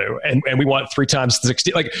of revenue, and we want 3 times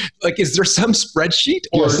 60. Like, is there some spreadsheet,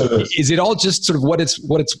 or yes, is it all just sort of what it's?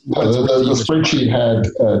 The spreadsheet had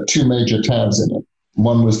 2 major tabs in it.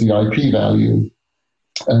 One was the IP value,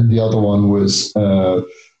 and the other one was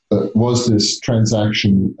this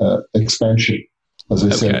transaction expansion, as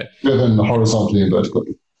I said, driven horizontally and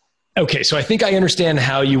vertically. Okay, so I think I understand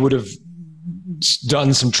how you would have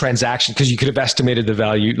done some transaction, because you could have estimated the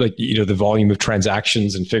value, the volume of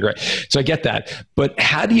transactions and figure it. So I get that. But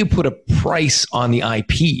how do you put a price on the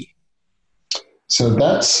IP? So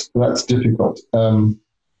that's difficult.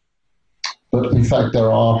 But in fact,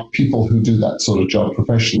 there are people who do that sort of job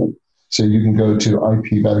professionally. So you can go to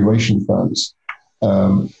IP valuation firms.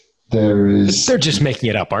 They're just making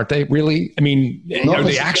it up, aren't they? Really? I mean, are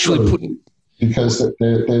they actually putting? Because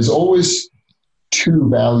there's always 2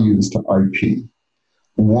 values to IP.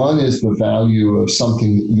 One is the value of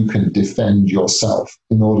something that you can defend yourself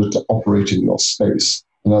in order to operate in your space.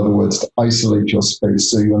 In other words, to isolate your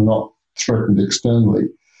space so you're not threatened externally.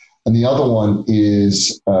 And the other one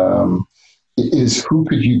is who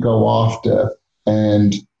could you go after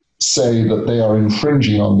and say that they are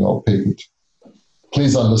infringing on your patent.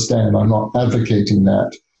 Please understand, I'm not advocating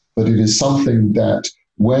that, but it is something that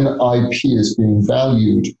when IP is being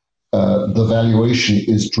valued, the valuation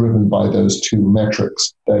is driven by those two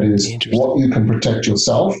metrics. That is, what you can protect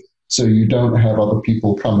yourself so you don't have other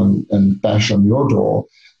people come and bash on your door,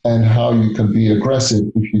 and how you can be aggressive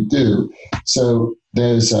if you do. So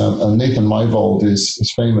there's Nathan Myhrvold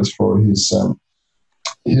is famous for his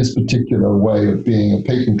particular way of being a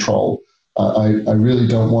patent troll. I really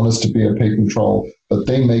don't want us to be a patent troll, but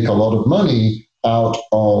they make a lot of money out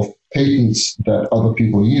of patents that other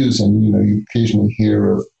people use, and you occasionally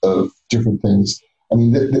hear of different things. I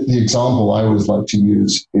mean, the example I always like to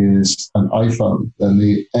use is an iPhone and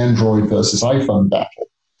the Android versus iPhone battle.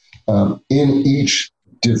 In each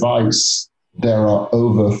device, there are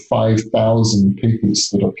over 5,000 patents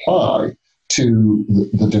that apply to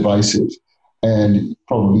the devices. And you've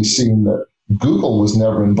probably seen that Google was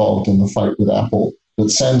never involved in the fight with Apple, but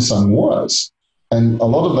Samsung was. And a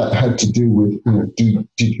lot of that had to do with, did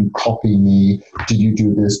you copy me? Did you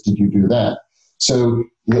do this? Did you do that? So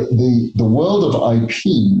the world of IP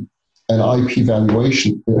and IP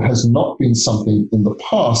valuation, it has not been something in the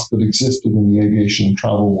past that existed in the aviation and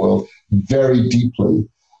travel world very deeply.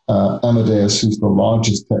 Amadeus, who's the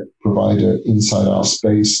largest tech provider inside our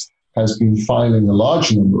space, has been filing a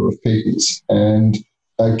large number of patents and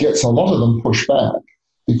gets a lot of them pushed back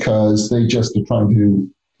because they just are trying to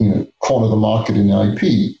corner the market in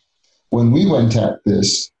IP. When we went at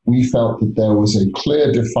this, we felt that there was a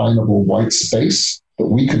clear, definable white space that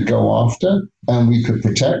we could go after and we could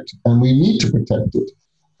protect, and we need to protect it.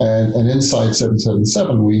 And inside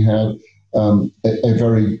 777, we have a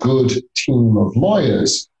very good team of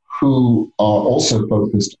lawyers who are also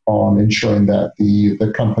focused on ensuring that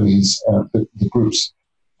the companies, the group's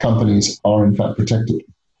companies are in fact protected.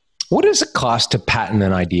 What does it cost to patent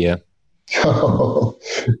an idea?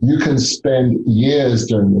 You can spend years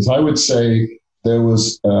doing this. I would say there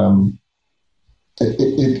was,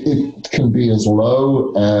 it can be as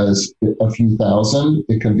low as a few thousand.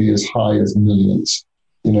 It can be as high as millions.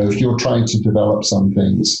 If you're trying to develop some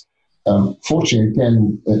things. Fortunately,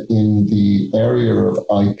 again, in the area of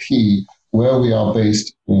IP, where we are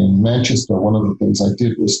based in Manchester, one of the things I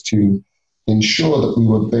did was to ensure that we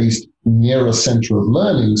were based near a center of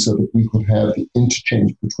learning so that we could have the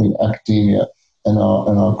interchange between academia and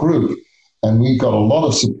our group. And we got a lot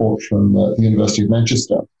of support from the University of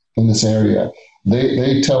Manchester in this area.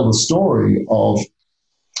 They tell the story of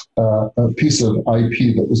a piece of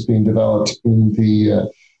IP that was being developed in the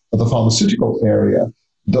pharmaceutical area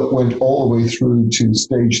that went all the way through to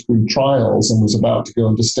stage 3 trials and was about to go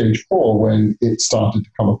into stage 4 when it started to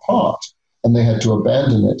come apart, and they had to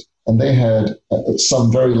abandon it. And they had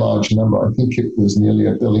some very large number, I think it was nearly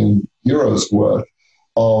 €1 billion worth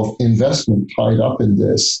of investment tied up in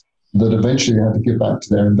this that eventually had to give back to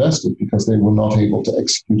their investors because they were not able to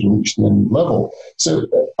execute and reach the end level. So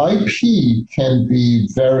IP can be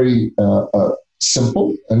very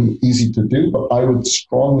simple and easy to do, but I would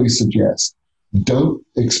strongly suggest don't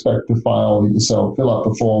expect to file yourself, fill out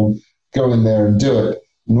the form, go in there and do it,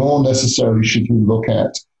 nor necessarily should you look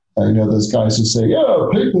at, those guys who say, yeah,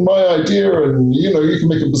 patent my idea and, you can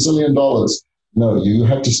make $1 bazillion. No, you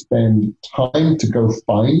have to spend time to go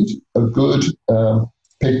find a good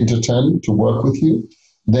patent attorney to work with you.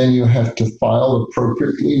 Then you have to file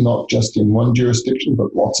appropriately, not just in one jurisdiction,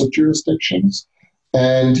 but lots of jurisdictions.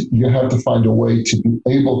 And you have to find a way to be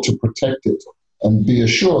able to protect it and be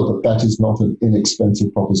assured that that is not an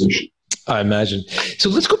inexpensive proposition. I imagine. So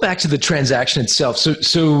let's go back to the transaction itself. So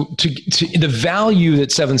to the value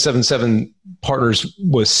that 777 Partners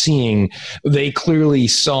was seeing, they clearly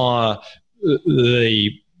saw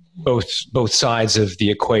both sides of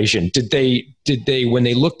the equation. Did they when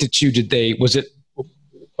they looked at you, was it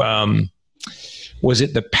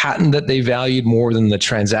the patent that they valued more than the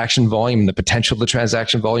transaction volume, the potential of the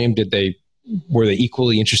transaction volume? Were they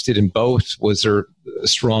equally interested in both? Was there a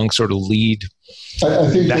strong sort of lead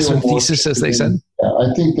investment thesis, as they said?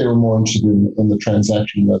 I think they were more interested in the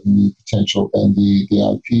transaction revenue potential and the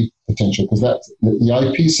IP potential, because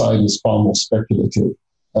the IP side is far more speculative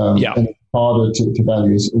and harder to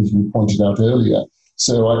value, as you pointed out earlier.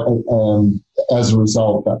 So as a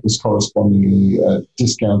result, that was correspondingly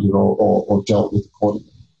discounted or dealt with accordingly.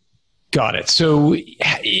 Got it. So,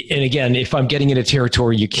 and again, if I'm getting into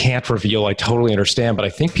territory you can't reveal, I totally understand, but I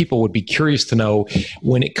think people would be curious to know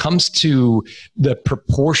when it comes to the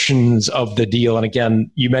proportions of the deal. And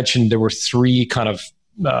again, you mentioned there were 3 kind of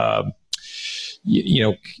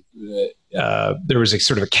there was a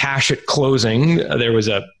sort of a cash at closing. There was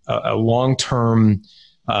a long-term,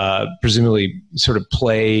 presumably sort of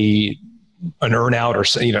play, an earn-out, or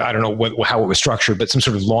I don't know how it was structured, but some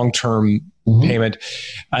sort of long-term payment.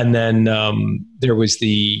 And then there was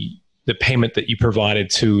the payment that you provided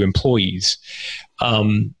to employees.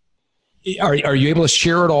 Are you able to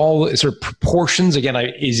share it all, sort of proportions? Again,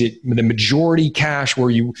 is it the majority cash?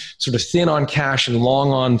 Were you sort of thin on cash and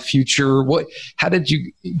long on future? How did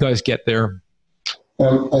you guys get there?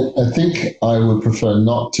 I think I would prefer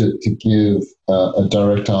not to give a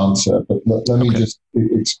direct answer, but let me just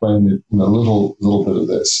explain it in a little bit of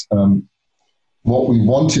this. What we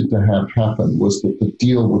wanted to have happen was that the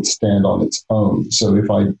deal would stand on its own. So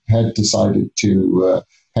if I had decided to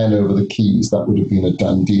hand over the keys, that would have been a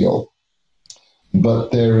done deal.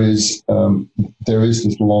 But there is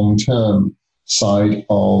this long-term side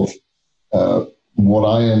of what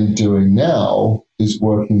I am doing now is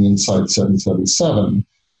working inside 777,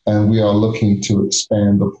 and we are looking to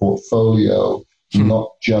expand the portfolio,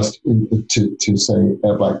 not just to say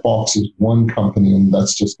Air Black Box is one company and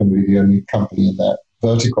that's just going to be the only company in that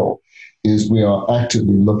vertical. Is we are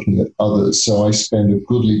actively looking at others. So I spend a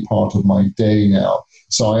goodly part of my day now.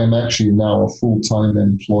 So I am actually now a full-time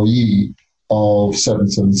employee of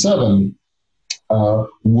 777,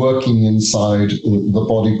 working inside the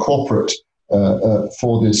body corporate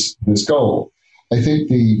for this goal. I think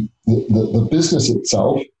the business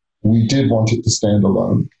itself, we did want it to stand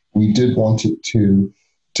alone. We did want it to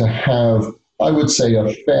have, I would say,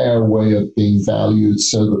 a fair way of being valued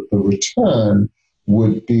so that the return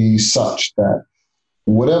would be such that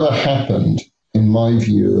whatever happened, in my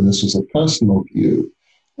view, and this was a personal view,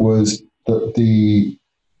 was that the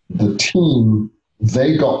team,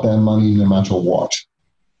 they got their money no matter what.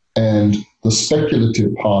 And the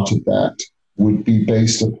speculative part of that would be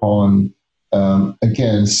based upon,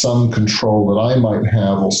 again, some control that I might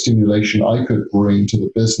have or stimulation I could bring to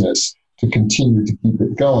the business to continue to keep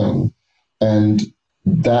it going. And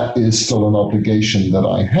that is still an obligation that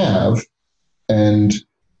I have. And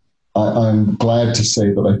I'm glad to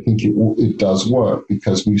say that I think it does work,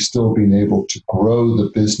 because we've still been able to grow the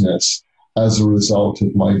business as a result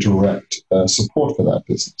of my direct support for that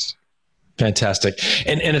business. Fantastic.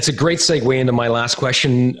 And it's a great segue into my last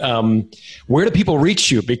question. Where do people reach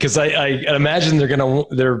you? Because I imagine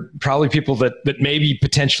there are probably people that may be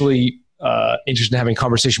potentially interested in having a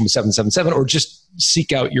conversation with 777 or just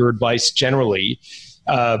seek out your advice generally.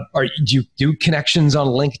 Do you do connections on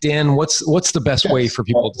LinkedIn? What's the best way for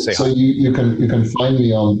people to say so hi? You can find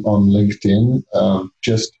me on LinkedIn.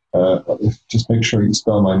 Just make sure you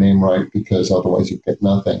spell my name right, because otherwise you get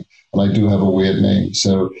nothing. And I do have a weird name,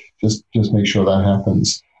 so just make sure that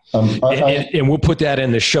happens. And we'll put that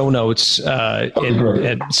in the show notes. Great.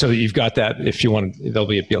 And so you've got that if you want. They'll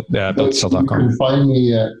be at builttosell.com. You can find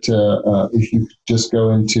me at if you just go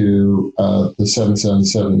into the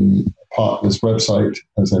 777 Partners website,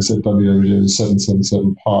 as I said,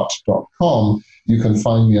 www.777part.com. You can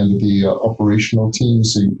find me under the operational team,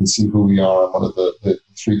 so you can see who we are. I'm one of the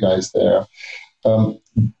three guys there. But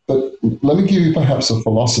let me give you perhaps a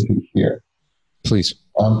philosophy here. Please.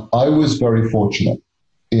 I was very fortunate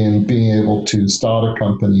in being able to start a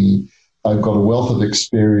company. I've got a wealth of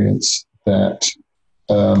experience that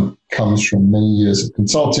comes from many years of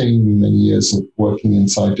consulting, many years of working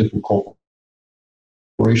inside different corporations.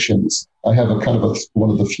 I have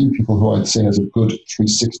one of the few people who I'd say has a good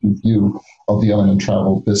 360 view of the airline and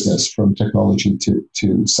travel business, from technology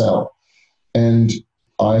to sell. And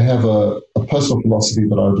I have a personal philosophy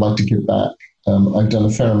that I would like to give back. I've done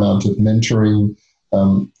a fair amount of mentoring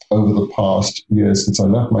over the past years since I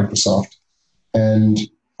left Microsoft, and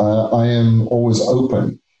I am always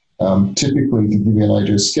open. Typically, to give you an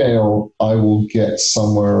idea of scale, I will get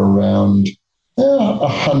somewhere around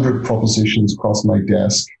 100 propositions across my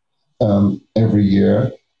desk every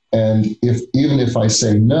year. And even if I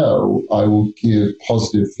say no, I will give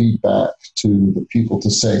positive feedback to the people to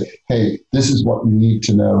say, hey, this is what you need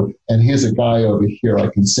to know. And here's a guy over here I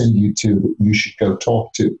can send you to that you should go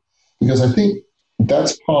talk to. Because I think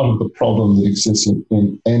that's part of the problem that exists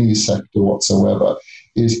in any sector whatsoever,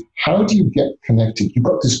 is how do you get connected? You've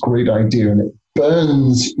got this great idea and it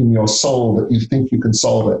burns in your soul that you think you can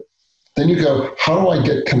solve it. Then you go, how do I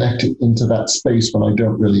get connected into that space when I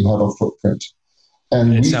don't really have a footprint?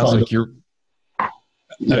 And it sounds like you're.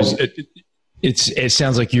 It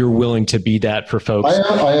sounds like you're willing to be that for folks.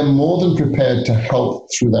 I am more than prepared to help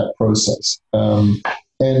through that process. And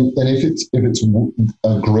if it's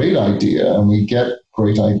a great idea, and we get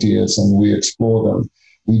great ideas and we explore them,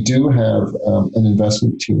 we do have an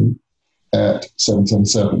investment team at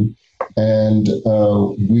 777 And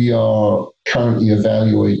we are currently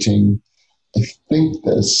evaluating, I think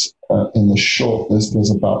there's in the short list,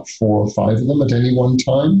 there's about 4 or 5 of them at any one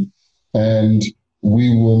time. And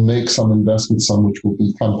we will make some investments, some which will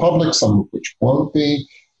become public, some of which won't be.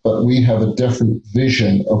 But we have a different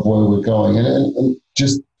vision of where we're going. And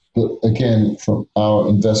just, again, from our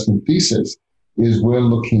investment thesis, is we're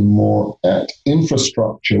looking more at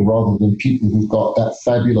infrastructure rather than people who've got that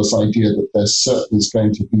fabulous idea that their certain is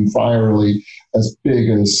going to be virally as big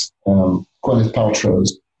as Gwyneth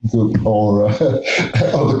Paltrow's group or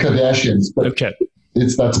the Kardashians. But okay.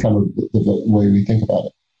 That's kind of the way we think about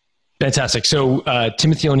it. Fantastic. So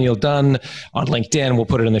Timothy O'Neill Dunn on LinkedIn. We'll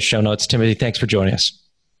put it in the show notes. Timothy, thanks for joining us.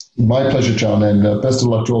 My pleasure, John, and best of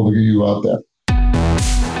luck to all of you out there.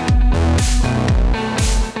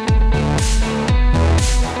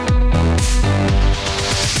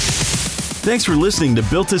 Thanks for listening to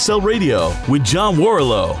Built to Sell Radio with John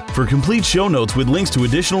Warrillow. For complete show notes with links to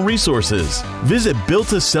additional resources, visit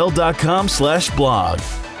builttosell.com/blog.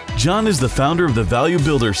 John is the founder of the Value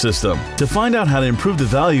Builder System. To find out how to improve the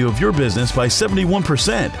value of your business by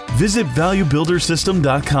 71%, visit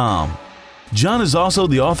valuebuildersystem.com. John is also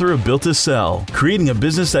the author of Built to Sell, Creating a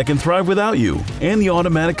Business That Can Thrive Without You, and The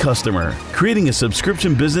Automatic Customer, Creating a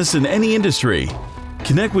Subscription Business in Any Industry.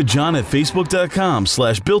 Connect with John at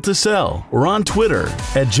facebook.com/built-to-sell or on Twitter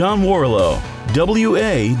at John Warrillow,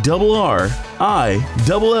 WARRILLOW.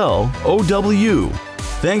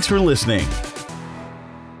 Thanks for listening.